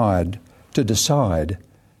required to decide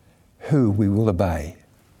who we will obey.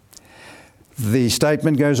 The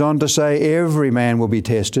statement goes on to say every man will be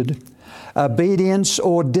tested. Obedience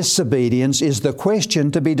or disobedience is the question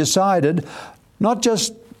to be decided, not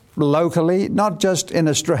just locally, not just in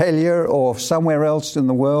Australia or somewhere else in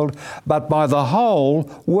the world, but by the whole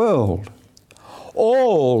world.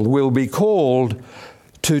 All will be called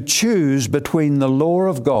to choose between the law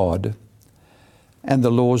of God and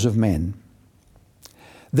the laws of men.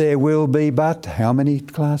 There will be but how many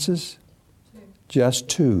classes? Just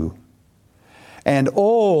two. And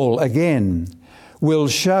all, again, will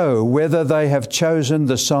show whether they have chosen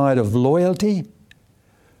the side of loyalty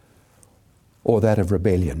or that of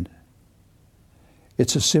rebellion.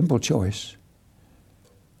 It's a simple choice,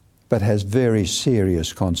 but has very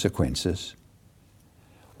serious consequences.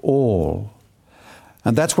 All.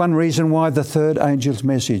 And that's one reason why the third angel's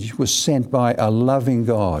message was sent by a loving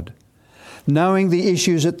God. Knowing the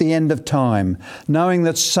issues at the end of time, knowing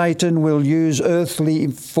that Satan will use earthly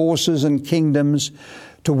forces and kingdoms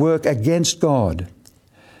to work against God.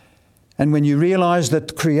 And when you realize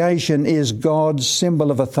that creation is God's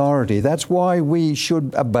symbol of authority, that's why we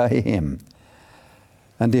should obey him.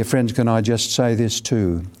 And dear friends, can I just say this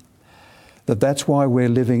too, that that's why we're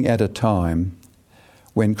living at a time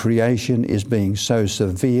when creation is being so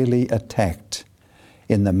severely attacked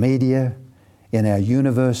in the media, in our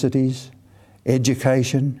universities,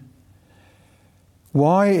 education.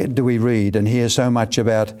 Why do we read and hear so much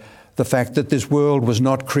about the fact that this world was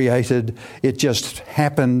not created, it just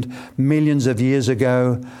happened millions of years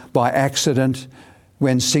ago by accident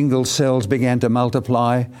when single cells began to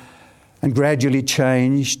multiply and gradually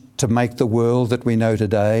changed to make the world that we know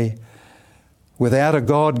today, without a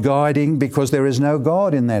God guiding, because there is no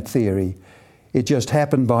God in that theory. It just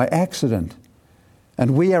happened by accident.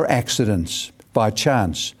 And we are accidents by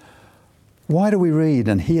chance. Why do we read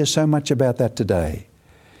and hear so much about that today?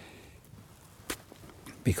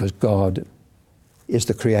 Because God is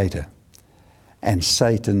the creator. And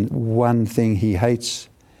Satan, one thing he hates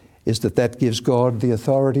is that gives God the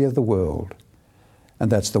authority of the world.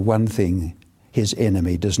 And that's the one thing his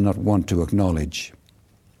enemy does not want to acknowledge.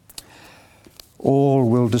 All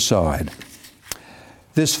will decide.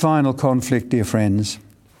 This final conflict, dear friends,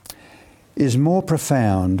 is more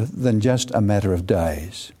profound than just a matter of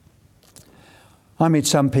days. I meet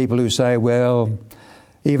some people who say, well,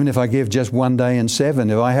 even if I give just 1 day in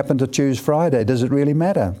 7, if I happen to choose Friday, does it really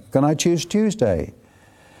matter? Can I choose Tuesday?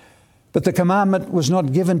 But the commandment was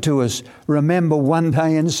not given to us, remember 1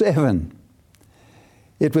 day in 7.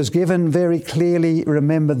 It was given very clearly,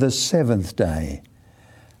 remember the 7th day,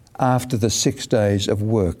 after the 6 days of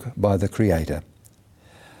work by the Creator.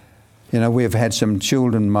 You know, we've had some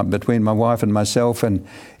children between my wife and myself, and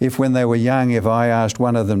if when they were young, if I asked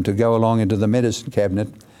one of them to go along into the medicine cabinet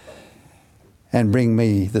and bring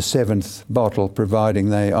me the 7th bottle,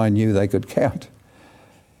 providing I knew they could count.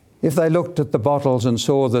 If they looked at the bottles and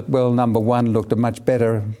saw that, well, number 1 looked a much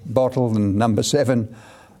better bottle than number 7,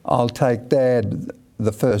 I'll take Dad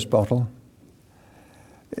the first bottle.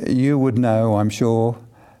 You would know, I'm sure,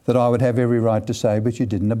 that I would have every right to say, but you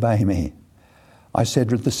didn't obey me. I said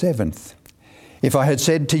the 7th. If I had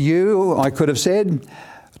said to you, I could have said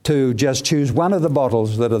to just choose one of the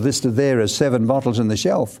bottles that are listed there as 7 bottles in the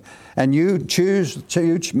shelf, and you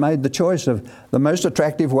made the choice of the most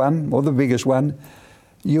attractive one or the biggest one,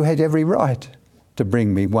 you had every right to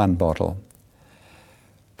bring me 1 bottle.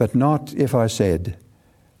 But not if I said,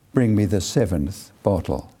 bring me the 7th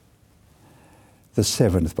bottle. The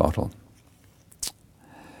 7th bottle.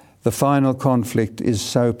 The final conflict is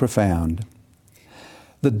so profound.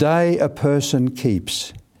 The day a person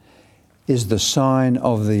keeps is the sign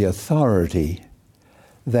of the authority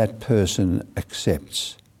that person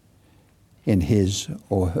accepts in his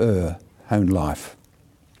or her own life.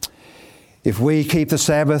 If we keep the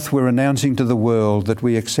Sabbath, we're announcing to the world that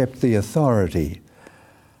we accept the authority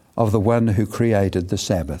of the one who created the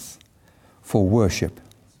Sabbath for worship.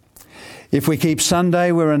 If we keep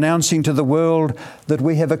Sunday, we're announcing to the world that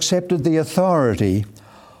we have accepted the authority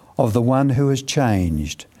of the one who has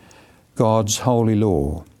changed God's holy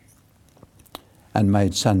law and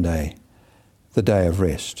made Sunday the day of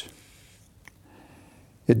rest.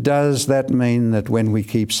 Does that mean that when we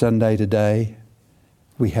keep Sunday today,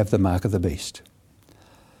 we have the mark of the beast?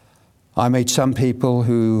 I meet some people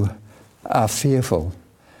who are fearful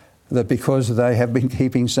that because they have been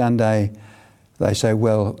keeping Sunday, they say,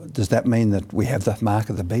 well, does that mean that we have the mark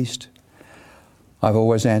of the beast? I've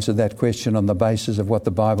always answered that question on the basis of what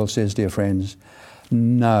the Bible says, dear friends.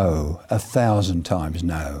 No, 1,000 times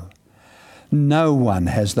no. No one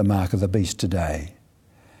has the mark of the beast today.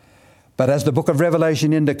 But as the book of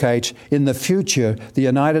Revelation indicates, in the future, the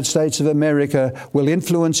United States of America will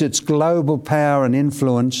influence its global power and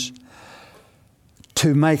influence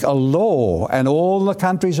to make a law, and all the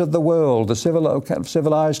countries of the world, the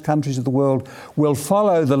civilized countries of the world, will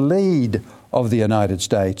follow the lead of the United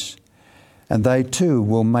States, and they too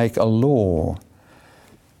will make a law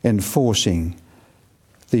enforcing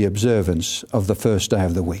the observance of the first day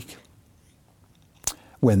of the week.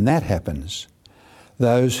 When that happens,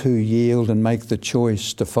 those who yield and make the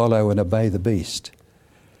choice to follow and obey the beast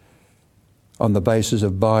on the basis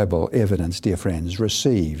of Bible evidence, dear friends,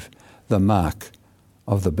 receive the mark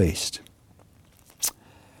of the beast.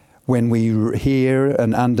 When we hear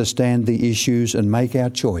and understand the issues and make our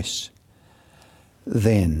choice,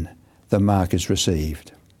 then the mark is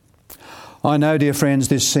received. I know, dear friends,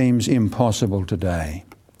 this seems impossible today,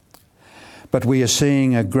 but we are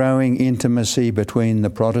seeing a growing intimacy between the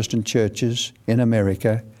Protestant churches in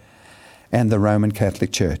America and the Roman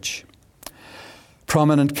Catholic Church.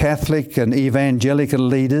 Prominent Catholic and evangelical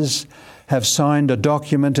leaders have signed a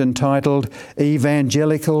document entitled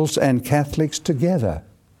Evangelicals and Catholics Together.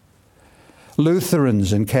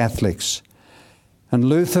 Lutherans and Catholics, and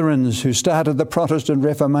Lutherans who started the Protestant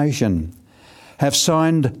Reformation, have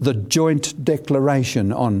signed the joint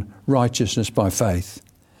declaration on righteousness by faith.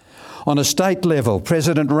 On a state level,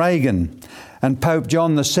 President Reagan and Pope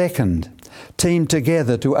John II teamed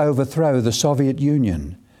together to overthrow the Soviet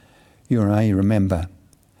Union. You may remember.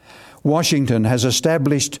 Washington has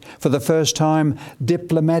established for the first time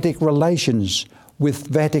diplomatic relations with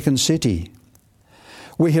Vatican City.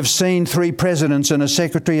 We have seen 3 presidents and a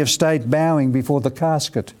Secretary of State bowing before the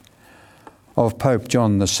casket of Pope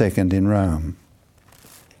John II in Rome.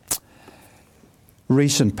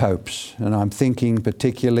 Recent popes, and I'm thinking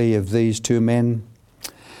particularly of these 2 men,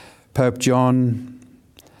 Pope John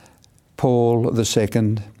Paul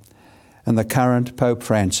II and the current Pope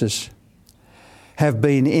Francis, have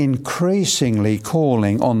been increasingly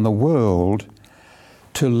calling on the world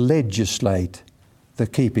to legislate the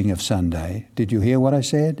keeping of Sunday. Did you hear what I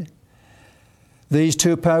said? These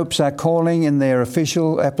 2 popes are calling in their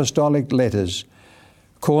official apostolic letters,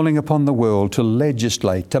 calling upon the world to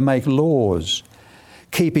legislate, to make laws,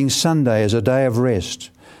 keeping Sunday as a day of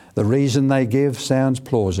rest. The reason they give sounds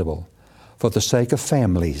plausible: for the sake of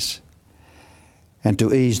families and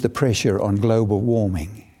to ease the pressure on global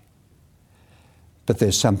warming. But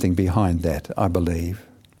there's something behind that, I believe.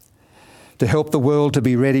 To help the world to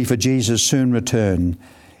be ready for Jesus' soon return,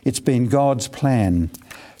 it's been God's plan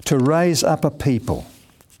to raise up a people,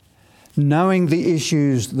 knowing the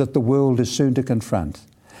issues that the world is soon to confront,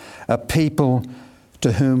 a people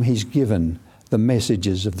to whom He's given the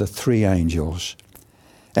messages of the 3 angels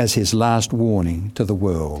as His last warning to the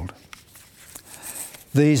world.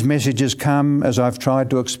 These messages come, as I've tried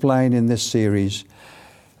to explain in this series,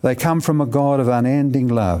 they come from a God of unending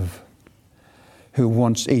love who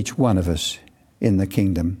wants each one of us in the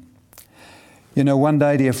kingdom. You know, one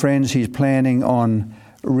day, dear friends, He's planning on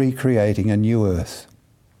recreating a new earth.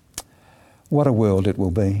 What a world it will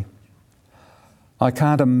be. I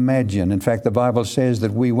can't imagine. In fact, the Bible says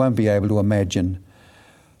that we won't be able to imagine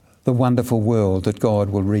the wonderful world that God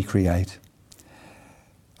will recreate.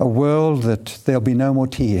 A world that there'll be no more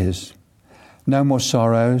tears, no more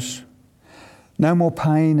sorrows, no more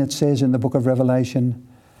pain, it says in the book of Revelation,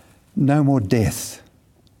 no more death.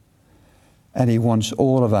 And He wants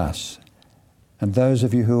all of us, and those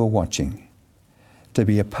of you who are watching, to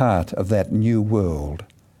be a part of that new world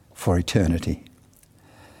for eternity.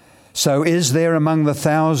 So is there among the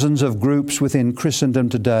thousands of groups within Christendom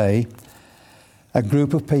today a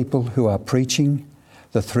group of people who are preaching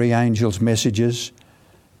the 3 angels' messages?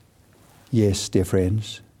 Yes, dear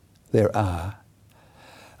friends, there are.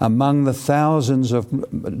 Among the thousands of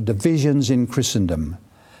divisions in Christendom,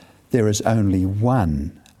 there is only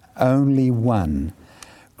one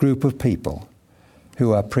group of people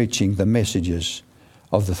who are preaching the messages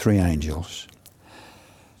of the 3 angels.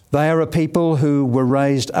 They are a people who were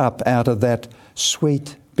raised up out of that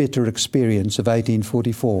sweet, bitter experience of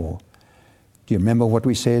 1844. Do you remember what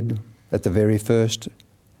we said at the very first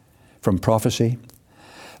from prophecy?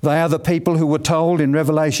 They are the people who were told in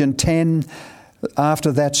Revelation 10,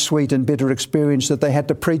 after that sweet and bitter experience, that they had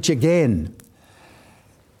to preach again.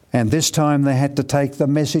 And this time they had to take the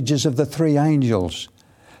messages of the 3 angels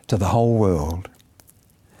to the whole world.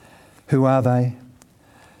 Who are they?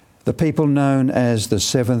 The people known as the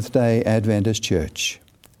Seventh-day Adventist Church,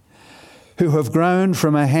 who have grown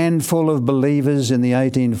from a handful of believers in the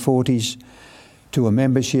 1840s to a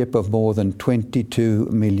membership of more than 22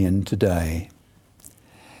 million today,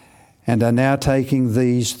 and are now taking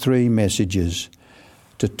these 3 messages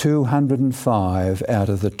to 205 out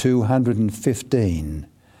of the 215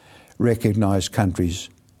 recognised countries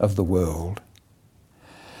of the world.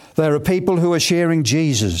 There are people who are sharing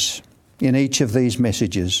Jesus in each of these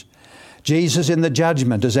messages. Jesus in the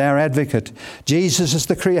judgment as our advocate. Jesus as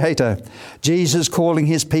the creator. Jesus calling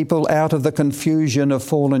His people out of the confusion of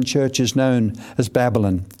fallen churches known as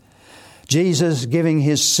Babylon. Jesus giving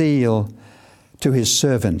His seal to His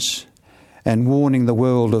servants and warning the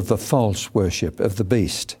world of the false worship of the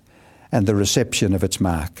beast and the reception of its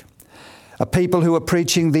mark. A people who are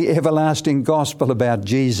preaching the everlasting gospel about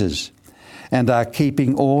Jesus and are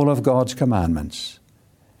keeping all of God's commandments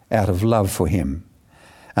out of love for Him.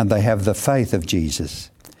 And they have the faith of Jesus.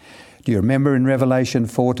 Do you remember in Revelation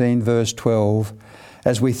 14 verse 12,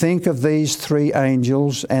 as we think of these 3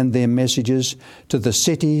 angels and their messages to the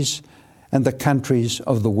cities and the countries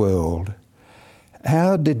of the world,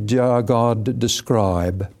 how did God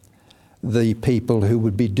describe the people who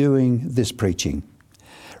would be doing this preaching?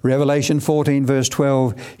 Revelation 14 verse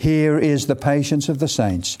 12, here is the patience of the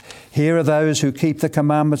saints. Here are those who keep the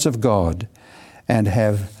commandments of God and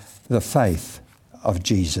have the faith of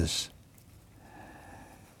Jesus.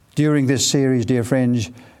 During this series, dear friends,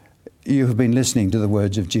 you have been listening to the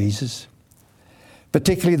words of Jesus,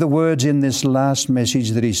 particularly the words in this last message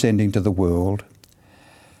that he's sending to the world.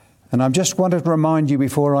 And I just wanted to remind you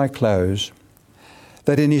before I close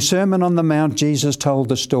that in his Sermon on the Mount, Jesus told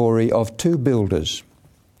the story of two builders.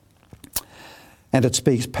 And it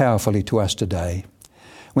speaks powerfully to us today.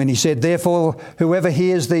 When he said, therefore, whoever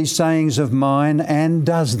hears these sayings of mine and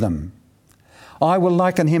does them, I will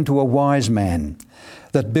liken him to a wise man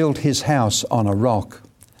that built his house on a rock.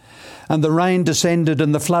 And the rain descended,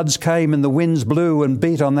 and the floods came, and the winds blew and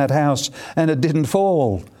beat on that house, and it didn't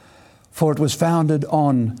fall, for it was founded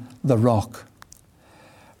on the rock.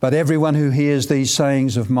 But everyone who hears these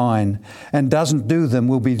sayings of mine and doesn't do them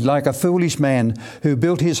will be like a foolish man who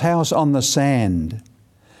built his house on the sand.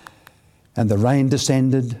 And the rain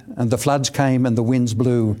descended, and the floods came, and the winds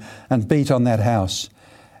blew and beat on that house,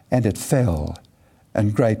 and it fell,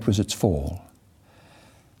 and great was its fall.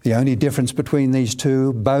 The only difference between these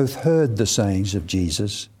two, both heard the sayings of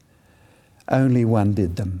Jesus. Only one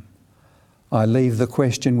did them. I leave the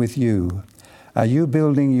question with you. Are you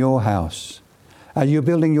building your house? Are you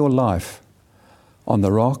building your life on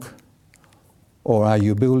the rock, or are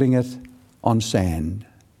you building it on sand?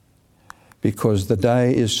 Because the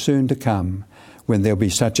day is soon to come when there'll be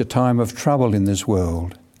such a time of trouble in this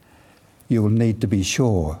world. You will need to be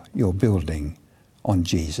sure you're building on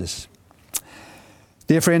Jesus.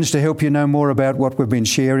 Dear friends, to help you know more about what we've been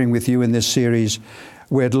sharing with you in this series,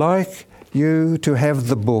 we'd like you to have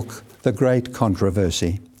the book, The Great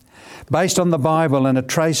Controversy, based on the Bible, and it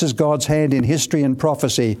traces God's hand in history and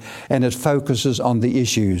prophecy, and it focuses on the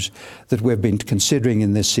issues that we've been considering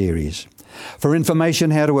in this series. For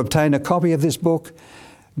information how to obtain a copy of this book,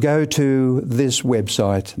 go to this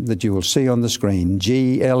website that you will see on the screen,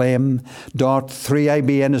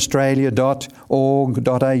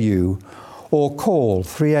 glm.3abnaustralia.org.au, or call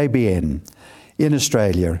 3ABN in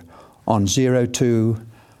Australia on 02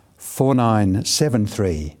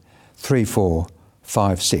 4973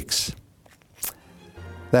 3456.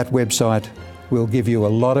 That website will give you a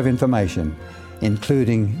lot of information,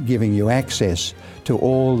 including giving you access to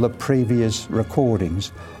all the previous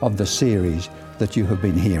recordings of the series that you have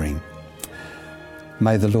been hearing.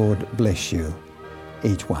 May the Lord bless you,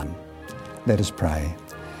 each one. Let us pray.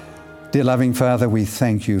 Dear loving Father, we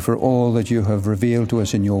thank you for all that you have revealed to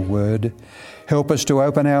us in your word. Help us to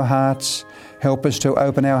open our hearts. Help us to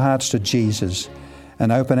open our hearts to Jesus,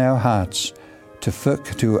 and open our hearts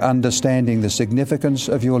to understanding the significance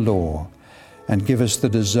of your law, and give us the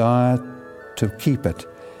desire to keep it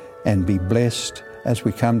and be blessed as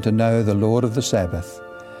we come to know the Lord of the Sabbath.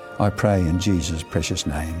 I pray in Jesus' precious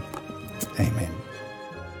name. Amen.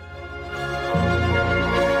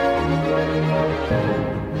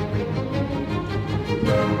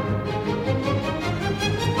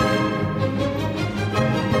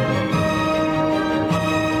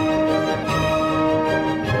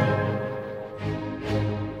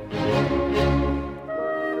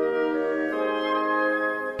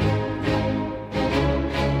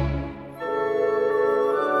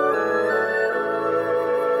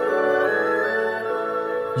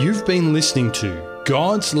 You've been listening to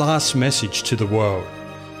God's Last Message to the World,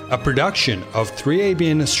 a production of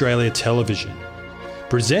 3ABN Australia Television,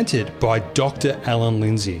 presented by Dr. Alan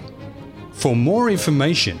Lindsay. For more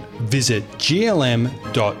information, visit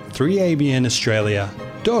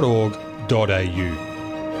glm.3abnaustralia.org.au.